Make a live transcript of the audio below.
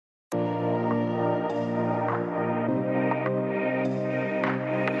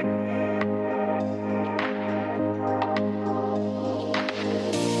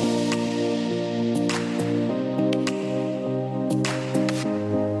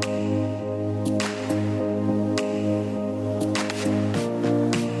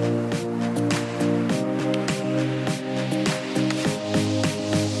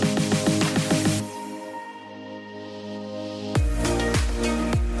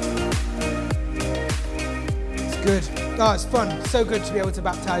Good. Oh, it's fun. So good to be able to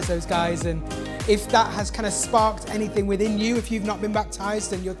baptize those guys. And if that has kind of sparked anything within you, if you've not been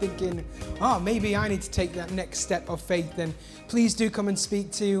baptized and you're thinking, oh, maybe I need to take that next step of faith, then please do come and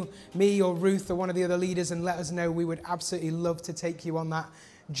speak to me or Ruth or one of the other leaders and let us know. We would absolutely love to take you on that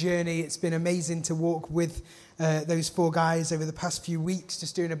journey. It's been amazing to walk with those four guys over the past few weeks,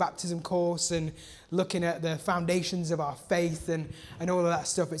 just doing a baptism course and looking at the foundations of our faith and all of that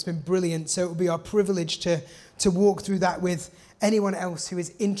stuff. It's been brilliant. So it will be our privilege to walk through that with anyone else who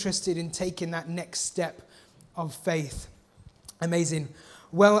is interested in taking that next step of faith. Amazing.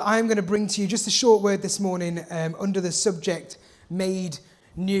 Well, I'm going to bring to you just a short word this morning under the subject, made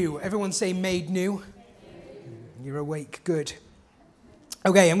new. Everyone say made new. You're awake. Good.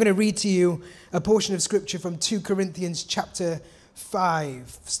 Okay, I'm going to read to you a portion of scripture from 2 Corinthians chapter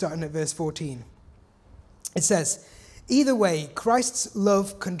 5, starting at verse 14. It says, "Either way, Christ's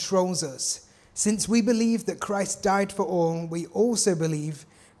love controls us. Since we believe that Christ died for all, we also believe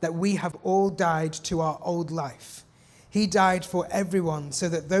that we have all died to our old life. He died for everyone so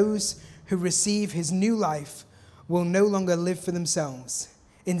that those who receive his new life will no longer live for themselves.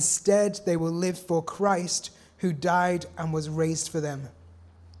 Instead, they will live for Christ who died and was raised for them.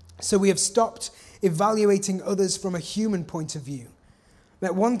 So we have stopped evaluating others from a human point of view.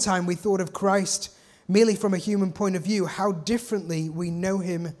 At one time, we thought of Christ merely from a human point of view. How differently we know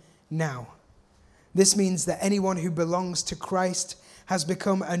him now. This means that anyone who belongs to Christ has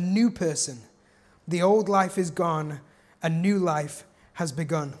become a new person. The old life is gone, a new life has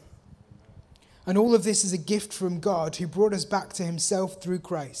begun. And all of this is a gift from God who brought us back to himself through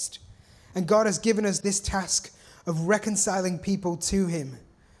Christ. And God has given us this task of reconciling people to him.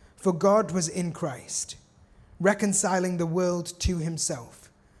 For God was in Christ, reconciling the world to himself,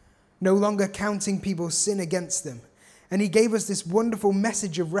 no longer counting people's sin against them. And he gave us this wonderful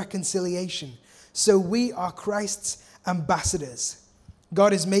message of reconciliation. So we are Christ's ambassadors.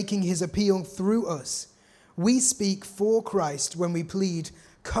 God is making his appeal through us. We speak for Christ when we plead,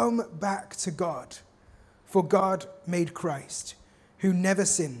 come back to God. For God made Christ, who never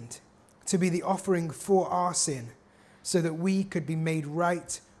sinned, to be the offering for our sin, so that we could be made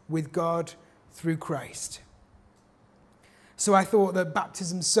right with God through Christ." So I thought that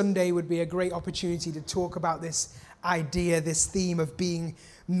Baptism Sunday would be a great opportunity to talk about this idea, this theme of being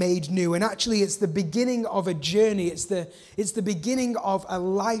made new. And actually, it's the beginning of a journey. It's the beginning of a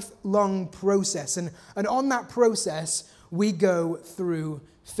lifelong process. And on that process, we go through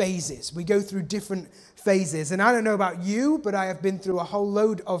phases. We go through different phases. And I don't know about you, but I have been through a whole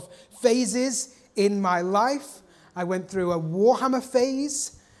load of phases in my life. I went through a Warhammer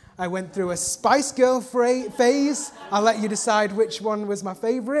phase. I went through a Spice Girl phase. I'll let you decide which one was my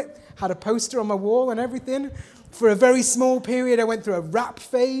favorite. Had a poster on my wall and everything. For a very small period, I went through a rap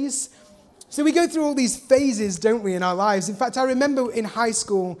phase. So we go through all these phases, don't we, in our lives? In fact, I remember in high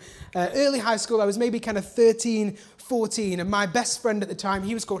school, early high school, I was maybe kind of 13, 14, and my best friend at the time,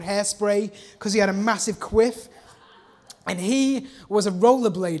 he was called Hairspray because he had a massive quiff, and he was a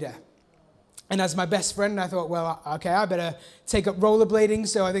rollerblader. And as my best friend, I thought, well, okay, I better take up rollerblading.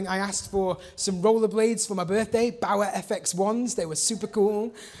 So I think I asked for some rollerblades for my birthday, Bauer FX1s. They were super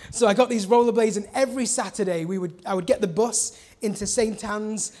cool. So I got these rollerblades, and every Saturday I would get the bus into St.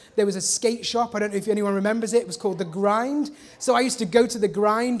 Anne's. There was a skate shop. I don't know if anyone remembers it. It was called The Grind. So I used to go to The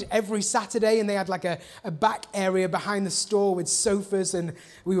Grind every Saturday, and they had like a back area behind the store with sofas, and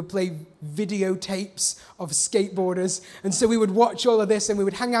we would play videotapes of skateboarders. And so we would watch all of this, and we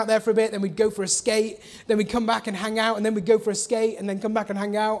would hang out there for a bit, then we'd go for a skate, then we'd come back and hang out, and then we'd go for a skate, and then come back and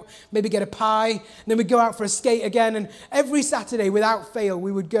hang out, maybe get a pie, and then we'd go out for a skate again. And every Saturday, without fail,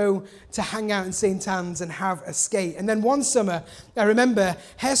 we would go to hang out in St. Anne's and have a skate. And then one summer, I remember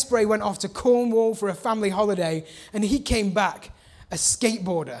Hairspray went off to Cornwall for a family holiday, and he came back a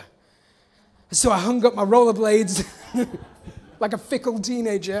skateboarder. So I hung up my rollerblades like a fickle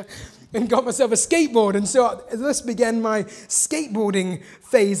teenager and got myself a skateboard. And so this began my skateboarding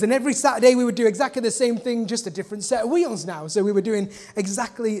phase. And every Saturday we would do exactly the same thing, just a different set of wheels now. So we were doing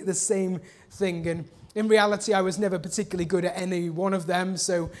exactly the same thing. And in reality, I was never particularly good at any one of them,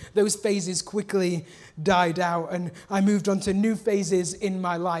 so those phases quickly died out, and I moved on to new phases in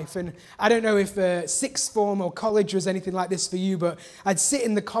my life. And I don't know if sixth form or college was anything like this for you, but I'd sit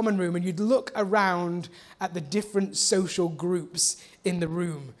in the common room, and you'd look around at the different social groups in the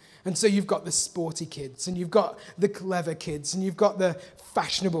room. And so you've got the sporty kids, and you've got the clever kids, and you've got the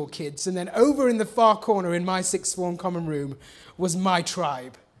fashionable kids. And then over in the far corner in my sixth form common room was my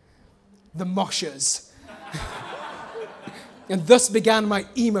tribe, the moshers. And thus began my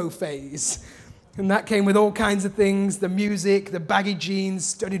emo phase. And that came with all kinds of things, the music, the baggy jeans,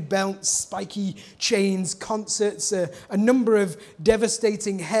 studded belts, spiky chains, concerts, a number of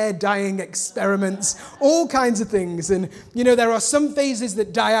devastating hair dyeing experiments, all kinds of things. And, there are some phases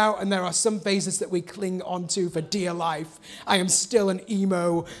that die out and there are some phases that we cling onto for dear life. I am still an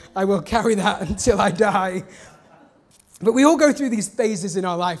emo. I will carry that until I die. But we all go through these phases in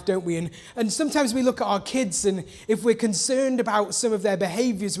our life, don't we? And sometimes we look at our kids, and if we're concerned about some of their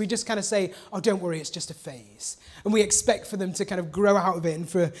behaviors, we just kind of say, oh, don't worry, it's just a phase. And we expect for them to kind of grow out of it and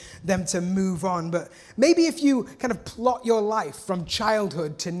for them to move on. But maybe if you kind of plot your life from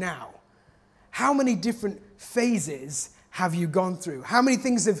childhood to now, how many different phases have you gone through? How many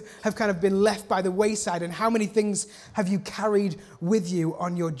things have kind of been left by the wayside, and how many things have you carried with you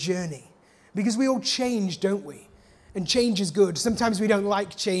on your journey? Because we all change, don't we? And change is good. Sometimes we don't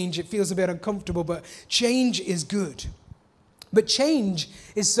like change. It feels a bit uncomfortable, but change is good. But change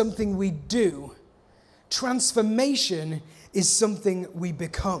is something we do. Transformation is something we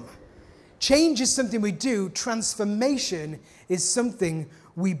become. Change is something we do. Transformation is something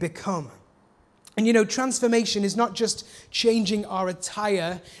we become. And transformation is not just changing our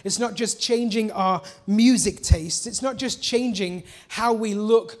attire. It's not just changing our music taste. It's not just changing how we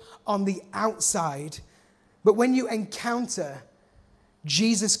look on the outside. But when you encounter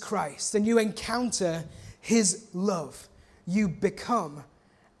Jesus Christ and you encounter his love, you become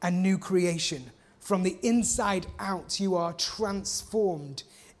a new creation. From the inside out, you are transformed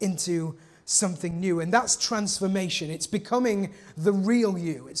into something new. And that's transformation. It's becoming the real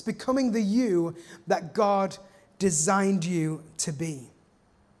you. It's becoming the you that God designed you to be.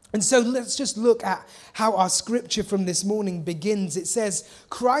 And so let's just look at how our scripture from this morning begins. It says,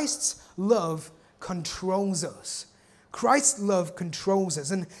 Christ's love controls us. Christ's love controls us.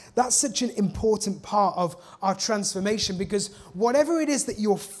 And that's such an important part of our transformation, because whatever it is that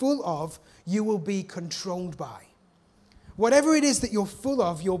you're full of, you will be controlled by. Whatever it is that you're full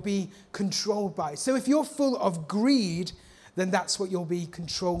of, you'll be controlled by. So if you're full of greed, then that's what you'll be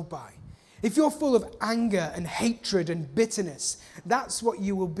controlled by. If you're full of anger and hatred and bitterness, that's what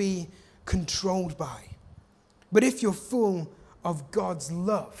you will be controlled by. But if you're full of God's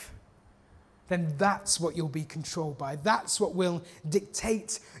love, then that's what you'll be controlled by. That's what will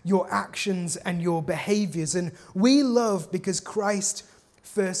dictate your actions and your behaviors. And we love because Christ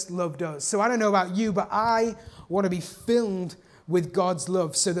first loved us. So I don't know about you, but I want to be filled with God's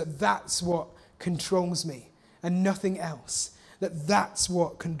love so that that's what controls me and nothing else. That's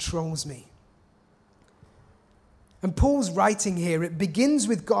what controls me. And Paul's writing here, it begins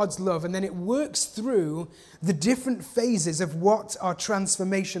with God's love and then it works through the different phases of what our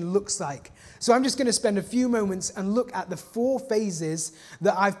transformation looks like. So I'm just going to spend a few moments and look at the 4 phases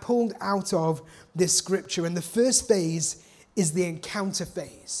that I've pulled out of this scripture. And the first phase is the encounter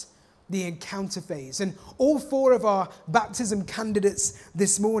phase. The encounter phase. And all 4 of our baptism candidates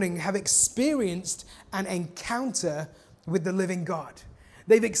this morning have experienced an encounter with the living God.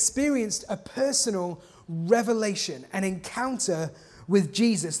 They've experienced a personal revelation, an encounter with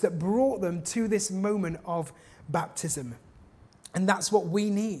Jesus that brought them to this moment of baptism. And that's what we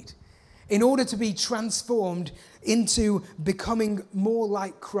need. In order to be transformed into becoming more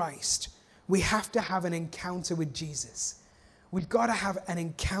like Christ, we have to have an encounter with Jesus. We've got to have an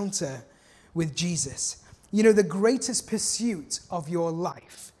encounter with Jesus. You know, the greatest pursuit of your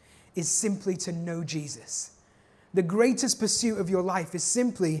life is simply to know Jesus. The greatest pursuit of your life is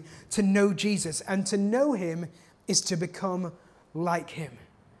simply to know Jesus. And to know him is to become like him.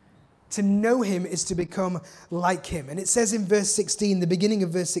 To know him is to become like him. And it says in verse 16, the beginning of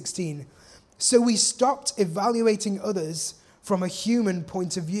verse 16, so we stopped evaluating others from a human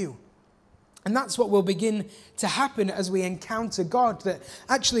point of view. And that's what will begin to happen as we encounter God, that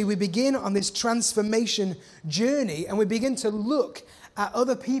actually we begin on this transformation journey and we begin to look at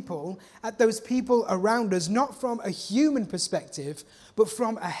other people, at those people around us, not from a human perspective, but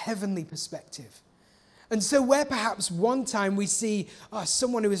from a heavenly perspective. And so where perhaps one time we see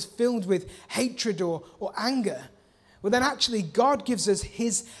someone who is filled with hatred or anger, well then actually God gives us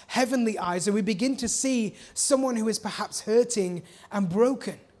his heavenly eyes and we begin to see someone who is perhaps hurting and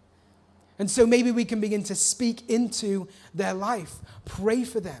broken. And so maybe we can begin to speak into their life, pray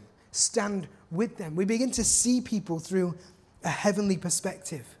for them, stand with them. We begin to see people through a heavenly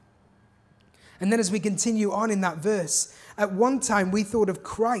perspective. And then as we continue on in that verse, at one time we thought of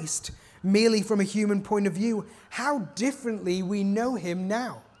Christ merely from a human point of view. How differently we know him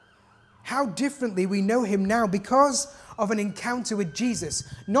now. How differently we know him now because of an encounter with Jesus.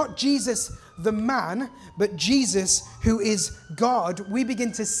 Not Jesus the man, but Jesus who is God. We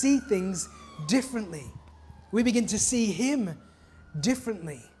begin to see things differently. We begin to see him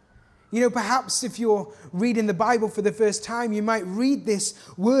differently. Perhaps if you're reading the Bible for the first time, you might read this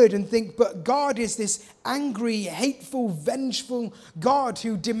word and think, but God is this angry, hateful, vengeful God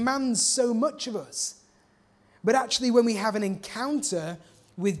who demands so much of us. But actually, when we have an encounter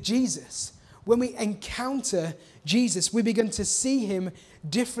with Jesus, when we encounter Jesus, we begin to see him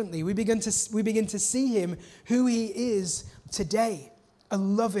differently. We begin to see him who he is today, a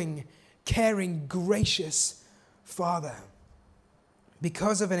loving, caring, gracious Father.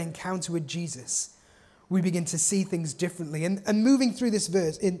 Because of an encounter with Jesus, we begin to see things differently. And moving through this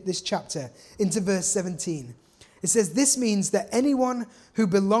verse, in this chapter, into verse 17, it says, "This means that anyone who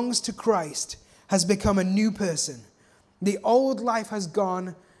belongs to Christ has become a new person. The old life has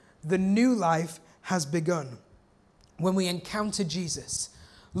gone, the new life has begun." When we encounter Jesus,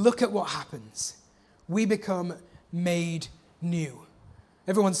 look at what happens. We become made new.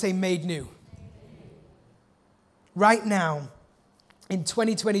 Everyone say made new. Right now, in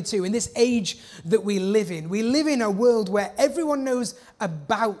 2022, in this age that we live in a world where everyone knows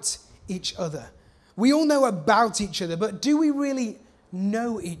about each other. We all know about each other, but do we really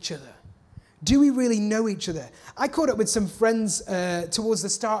know each other? Do we really know each other? I caught up with some friends towards the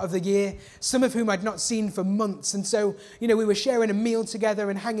start of the year, some of whom I'd not seen for months. And so, we were sharing a meal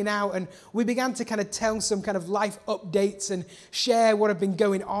together and hanging out, and we began to kind of tell some kind of life updates and share what had been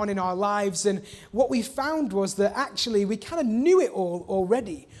going on in our lives. And what we found was that actually we kind of knew it all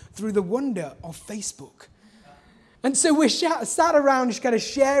already through the wonder of Facebook. And so we sat around just kind of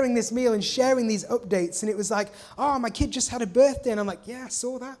sharing this meal and sharing these updates. And it was like, oh, my kid just had a birthday. And I'm like, yeah, I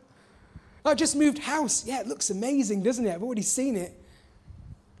saw that. I just moved house. Yeah, it looks amazing, doesn't it? I've already seen it.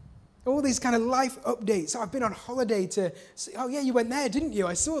 All these kind of life updates. Oh, I've been on holiday to see, oh yeah, you went there, didn't you?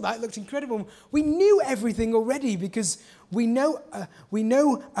 I saw that. It looked incredible. We knew everything already because we know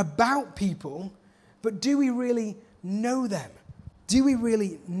about people, but do we really know them? Do we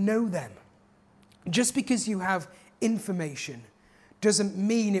really know them? Just because you have information doesn't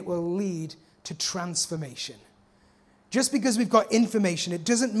mean it will lead to transformation. Just because we've got information, it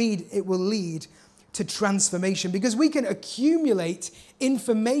doesn't mean it will lead to transformation. Because we can accumulate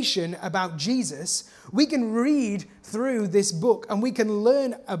information about Jesus, we can read through this book, and we can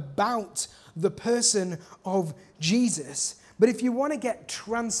learn about the person of Jesus. But if you want to get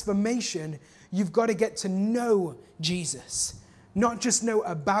transformation, you've got to get to know Jesus. Not just know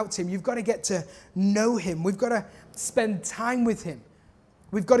about him, you've got to get to know him. We've got to spend time with him.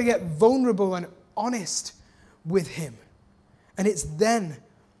 We've got to get vulnerable and honest with him. And it's then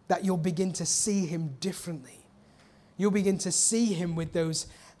that you'll begin to see him differently. You'll begin to see him with those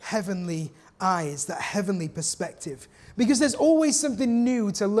heavenly eyes, that heavenly perspective. Because there's always something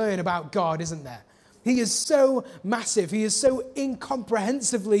new to learn about God, isn't there? He is so massive, he is so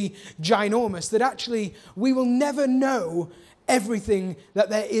incomprehensibly ginormous that actually we will never know everything that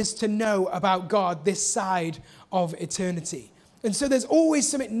there is to know about God this side of eternity. And so there's always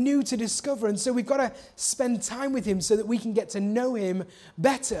something new to discover. And so we've got to spend time with him so that we can get to know him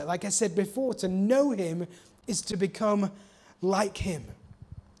better. Like I said before, to know him is to become like him.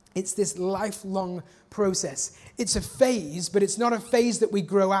 It's this lifelong process. It's a phase, but it's not a phase that we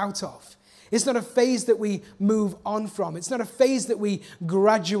grow out of. It's not a phase that we move on from. It's not a phase that we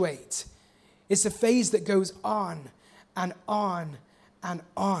graduate. It's a phase that goes on and on and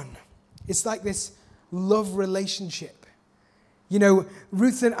on. It's like this love relationship.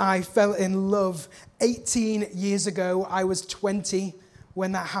 Ruth and I fell in love 18 years ago. I was 20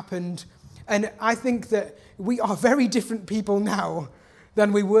 when that happened. And I think that we are very different people now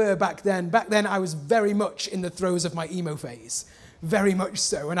than we were back then. Back then, I was very much in the throes of my emo phase. Very much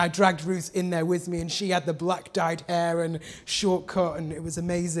so. And I dragged Ruth in there with me, and she had the black dyed hair and short cut, and it was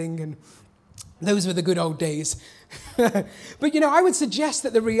amazing. And those were the good old days. But, I would suggest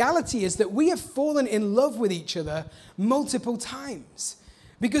that the reality is that we have fallen in love with each other multiple times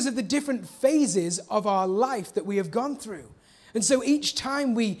because of the different phases of our life that we have gone through. And so each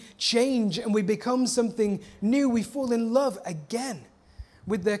time we change and we become something new, we fall in love again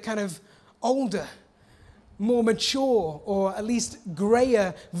with the kind of older, more mature, or at least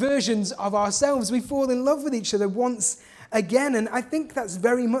grayer versions of ourselves. We fall in love with each other once again. And I think that's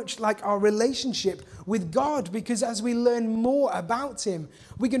very much like our relationship with God, because as we learn more about him,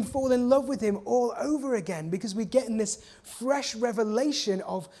 we can fall in love with him all over again because we get in this fresh revelation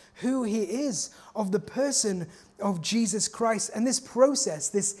of who he is, of the person of Jesus Christ. And this process,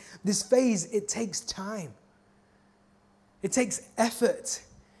 this phase, it takes time. It takes effort.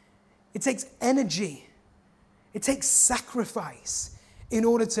 It takes energy. It takes sacrifice in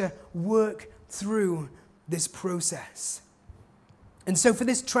order to work through this process. And so for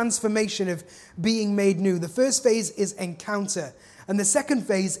this transformation of being made new, the first phase is encounter, and the second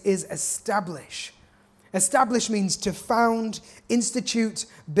phase is establish. Establish means to found, institute,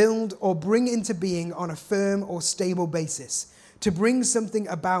 build, or bring into being on a firm or stable basis, to bring something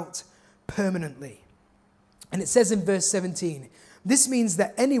about permanently. And it says in verse 17, this means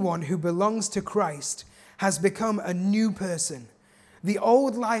that anyone who belongs to Christ has become a new person. The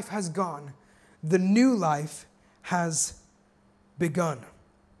old life has gone, the new life has begun.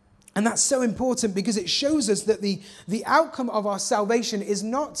 And that's so important because it shows us that the outcome of our salvation is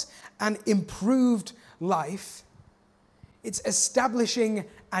not an improved life, it's establishing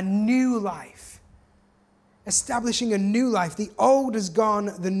a new life. Establishing a new life. The old has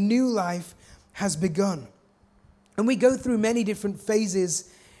gone, the new life has begun. And we go through many different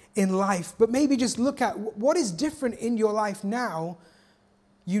phases in life, but maybe just look at what is different in your life now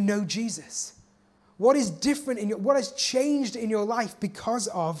you know Jesus. What is different what has changed in your life because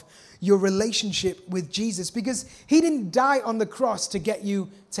of your relationship with Jesus? Because he didn't die on the cross to get you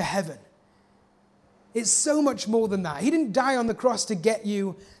to heaven. It's so much more than that. He didn't die on the cross to get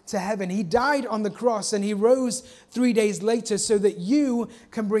you to heaven. He died on the cross and he rose 3 days later so that you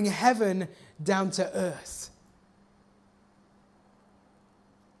can bring heaven down to earth.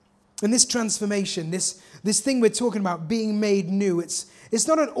 And this transformation, this thing we're talking about, being made new, it's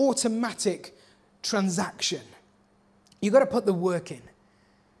not an automatic transaction. You've got to put the work in.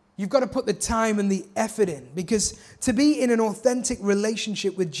 You've got to put the time and the effort in, because to be in an authentic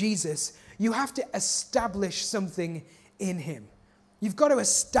relationship with Jesus, you have to establish something in him. You've got to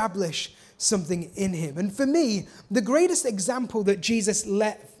establish something in him. And for me, the greatest example that Jesus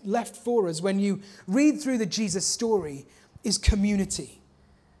left for us when you read through the Jesus story is community.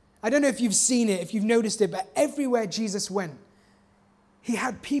 I don't know if you've seen it, if you've noticed it, but everywhere Jesus went, he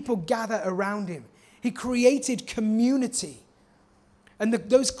had people gather around him. He created community. And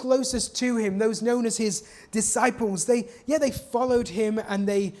those closest to him, those known as his disciples, they followed him and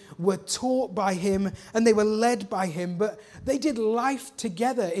they were taught by him and they were led by him, but they did life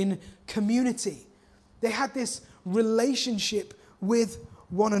together in community. They had this relationship with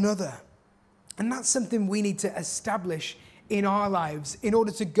one another. And that's something we need to establish in our lives in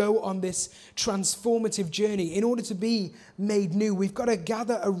order to go on this transformative journey, in order to be made new. We've got to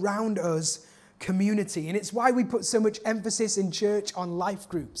gather around us community. And it's why we put so much emphasis in church on life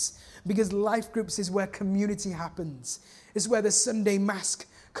groups, because life groups is where community happens. It's where the Sunday mask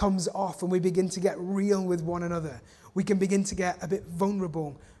comes off and we begin to get real with one another. We can begin to get a bit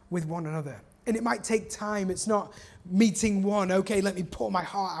vulnerable with one another. And it might take time. It's not meeting one, okay, let me pour my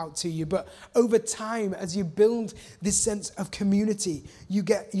heart out to you. But over time, as you build this sense of community, you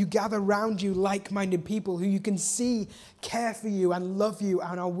gather around you like-minded people who you can see care for you and love you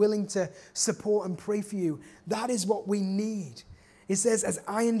and are willing to support and pray for you. That is what we need. It says, as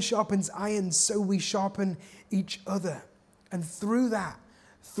iron sharpens iron, so we sharpen each other. And through that,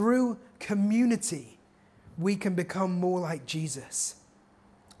 through community, we can become more like Jesus.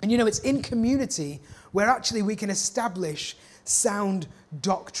 And it's in community where actually we can establish sound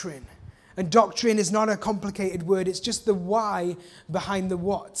doctrine. And doctrine is not a complicated word. It's just the why behind the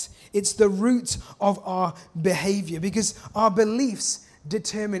what. It's the root of our behavior, because our beliefs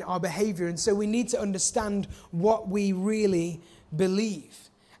determine our behavior. And so we need to understand what we really believe.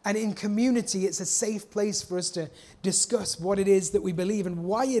 And in community, it's a safe place for us to discuss what it is that we believe and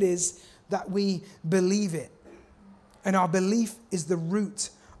why it is that we believe it. And our belief is the root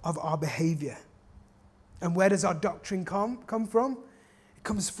of our behavior. And where does our doctrine come from? It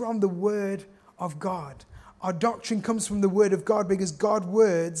comes from the Word of God. Our doctrine comes from the Word of God because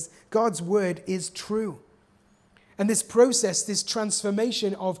God's Word is true. And this process, this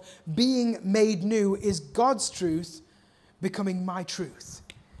transformation of being made new is God's truth becoming my truth.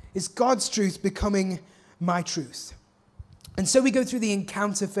 It's God's truth becoming my truth. And so we go through the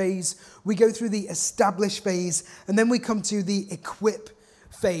encounter phase, we go through the establish phase, and then we come to the equip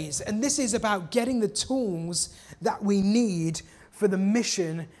phase. And this is about getting the tools that we need for the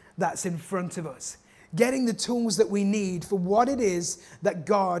mission that's in front of us. Getting the tools that we need for what it is that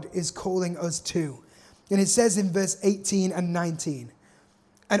God is calling us to. And it says in verse 18 and 19,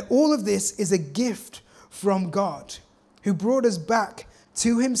 and all of this is a gift from God, who brought us back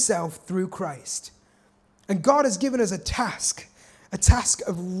to himself through Christ. And God has given us a task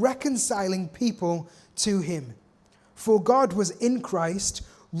of reconciling people to him. For God was in Christ,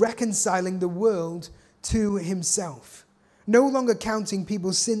 reconciling the world to himself, no longer counting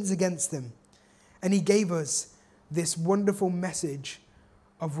people's sins against them. And he gave us this wonderful message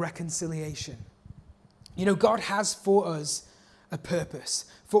of reconciliation. God has for us a purpose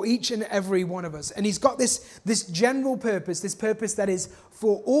for each and every one of us. And he's got this general purpose, this purpose that is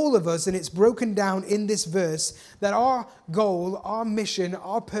for all of us, and it's broken down in this verse, that our goal, our mission,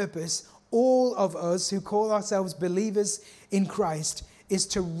 our purpose, all of us who call ourselves believers in Christ, is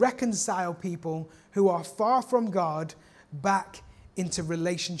to reconcile people who are far from God back into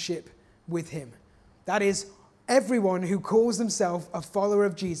relationship with him. That is, everyone who calls themselves a follower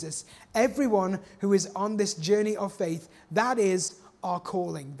of Jesus, everyone who is on this journey of faith, that is our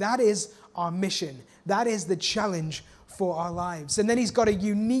calling. That is our mission. That is the challenge for our lives. And then he's got a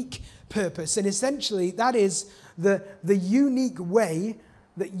unique purpose. And essentially, that is the unique way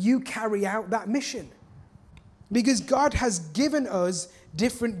that you carry out that mission. Because God has given us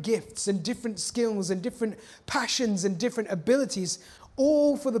different gifts and different skills and different passions and different abilities,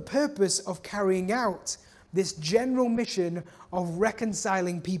 all for the purpose of carrying out this general mission of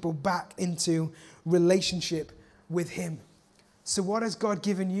reconciling people back into relationship with him. So what has God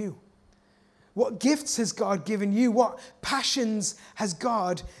given you? What gifts has God given you? What passions has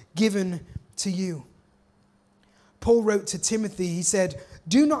God given to you? Paul wrote to Timothy, he said,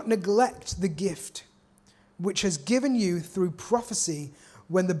 "Do not neglect the gift which has given you through prophecy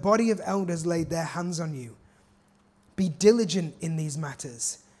when the body of elders laid their hands on you. Be diligent in these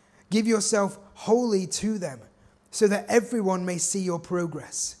matters. Give yourself wholly to them, so that everyone may see your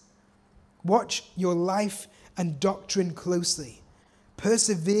progress. Watch your life and doctrine closely.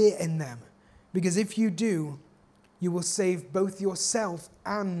 Persevere in them, because if you do, you will save both yourself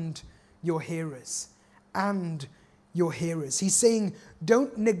and your hearers. He's saying,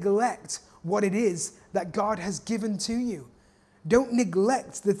 don't neglect what it is that God has given to you. Don't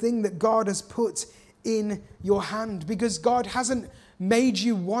neglect the thing that God has put in your hand, because God hasn't made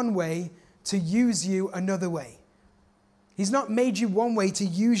you one way to use you another way. He's not made you one way to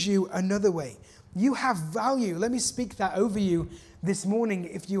use you another way. You have value. Let me speak that over you this morning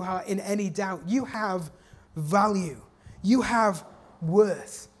if you are in any doubt. You have value. You have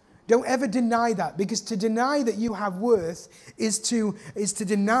worth. Don't ever deny that, because to deny that you have worth is to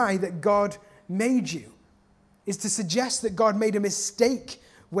deny that God made you, is to suggest that God made a mistake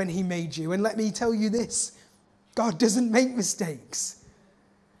when he made you. And let me tell you this, God doesn't make mistakes.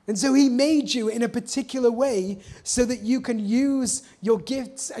 And so he made you in a particular way so that you can use your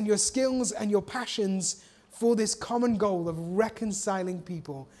gifts and your skills and your passions for this common goal of reconciling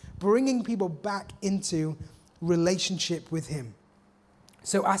people, bringing people back into relationship with him.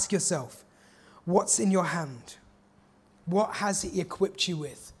 So ask yourself, what's in your hand? What has he equipped you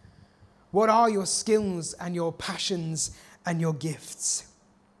with? What are your skills and your passions and your gifts?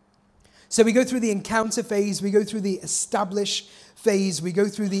 So we go through the encounter phase, we go through the establish phase, we go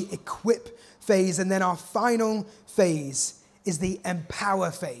through the equip phase, and then our final phase is the empower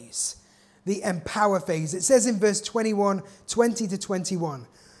phase. The empower phase. It says in verse 20 to 21,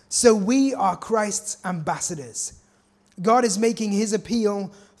 so we are Christ's ambassadors. God is making his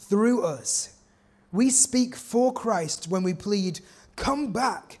appeal through us. We speak for Christ when we plead, come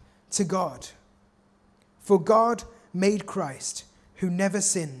back to God. For God made Christ, who never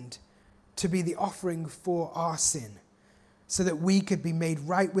sinned, to be the offering for our sin, so that we could be made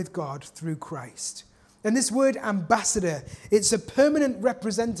right with God through Christ. And this word ambassador, it's a permanent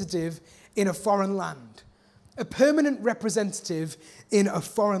representative in a foreign land. A permanent representative in a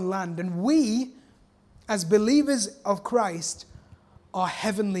foreign land. And we, as believers of Christ, are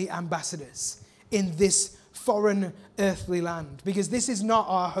heavenly ambassadors in this foreign earthly land, because this is not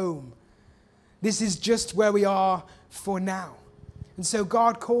our home. This is just where we are for now. And so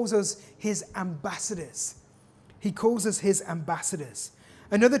God calls us his ambassadors. He calls us his ambassadors.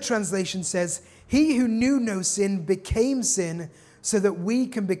 Another translation says, he who knew no sin became sin so that we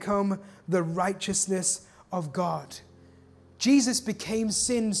can become the righteousness of God. Jesus became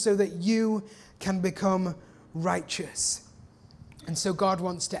sin so that you can become righteous. And so God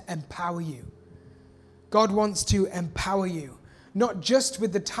wants to empower you. God wants to empower you, not just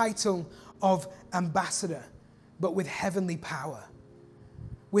with the title of ambassador, but with heavenly power.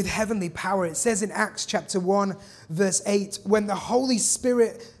 With heavenly power. It says in Acts chapter 1, verse 8, when the Holy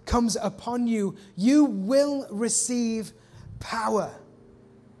Spirit comes upon you, you will receive power.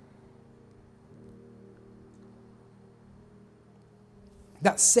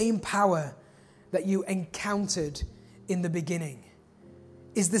 That same power that you encountered in the beginning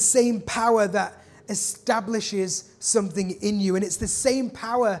is the same power that establishes something in you. And it's the same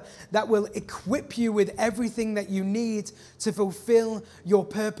power that will equip you with everything that you need to fulfill your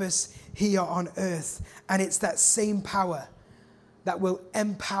purpose here on earth. And it's that same power that will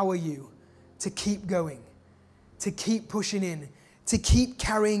empower you to keep going, to keep pushing in, to keep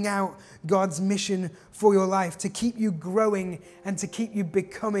carrying out God's mission for your life, to keep you growing and to keep you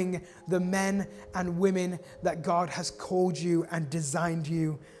becoming the men and women that God has called you and designed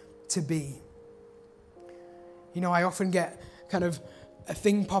you to be. You know, I often get kind of a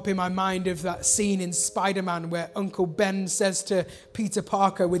thing pop in my mind of that scene in Spider-Man where Uncle Ben says to Peter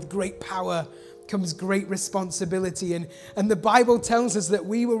Parker, with great power comes great responsibility. And the Bible tells us that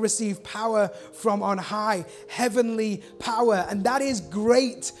we will receive power from on high, heavenly power. And that is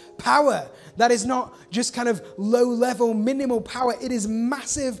great power. That is not just kind of low-level, minimal power. It is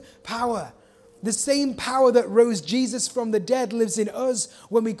massive power. The same power that rose Jesus from the dead lives in us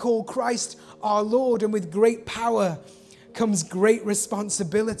when we call Christ our Lord. And with great power comes great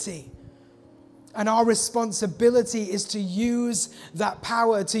responsibility. And our responsibility is to use that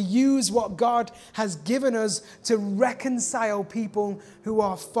power, to use what God has given us to reconcile people who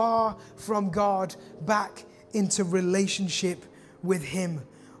are far from God back into relationship with Him.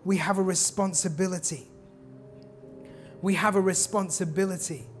 We have a responsibility. We have a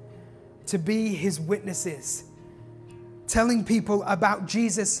responsibility to be His witnesses, telling people about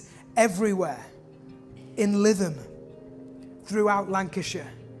Jesus everywhere, in Lytham, throughout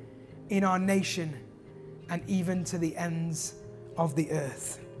Lancashire, in our nation, and even to the ends of the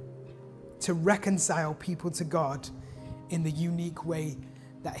earth, to reconcile people to God in the unique way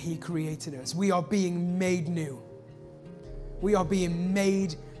that He created us. We are being made new. We are being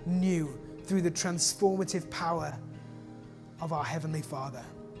made new through the transformative power of our Heavenly Father.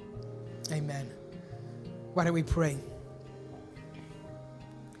 Amen. Why don't we pray?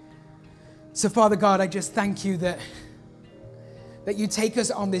 So, Father God, I just thank you that you take us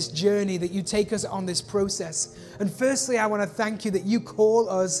on this journey, that you take us on this process. And firstly, I want to thank you that you call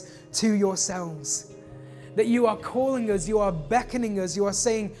us to yourselves, that you are calling us, you are beckoning us, you are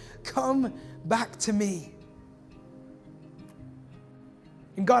saying, come back to me.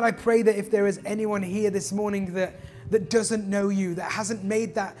 And God, I pray that if there is anyone here this morning that doesn't know you, that hasn't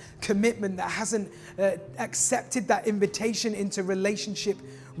made that commitment, that hasn't accepted that invitation into relationship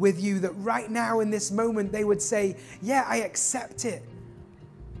with you, that right now in this moment they would say, yeah, I accept it.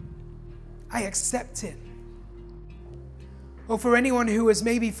 I accept it. Or for anyone who has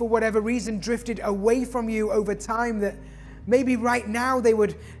maybe for whatever reason drifted away from you over time, that maybe right now they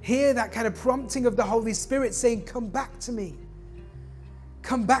would hear that kind of prompting of the Holy Spirit saying, come back to me.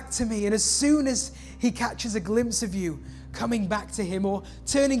 Come back to me. And as soon as He catches a glimpse of you coming back to Him or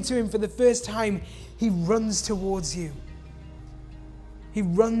turning to Him for the first time, He runs towards you. He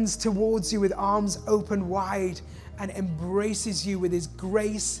runs towards you with arms open wide and embraces you with His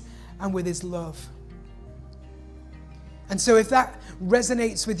grace and with His love. And so if that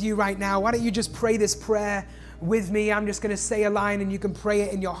resonates with you right now, why don't you just pray this prayer with me? I'm just going to say a line and you can pray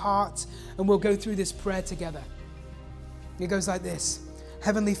it in your heart and we'll go through this prayer together. It goes like this.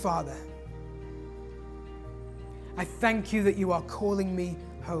 Heavenly Father, I thank you that you are calling me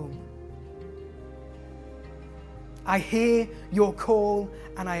home. I hear your call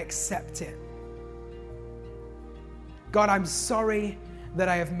and I accept it. God, I'm sorry that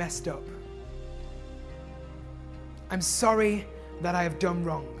I have messed up. I'm sorry that I have done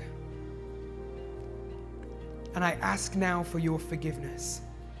wrong. And I ask now for your forgiveness.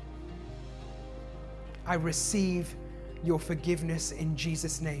 I receive your forgiveness in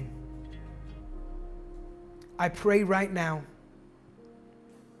Jesus' name. I pray right now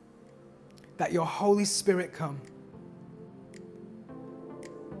that your Holy Spirit come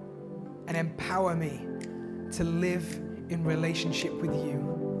and empower me to live in relationship with you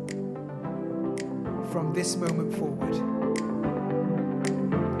from this moment forward.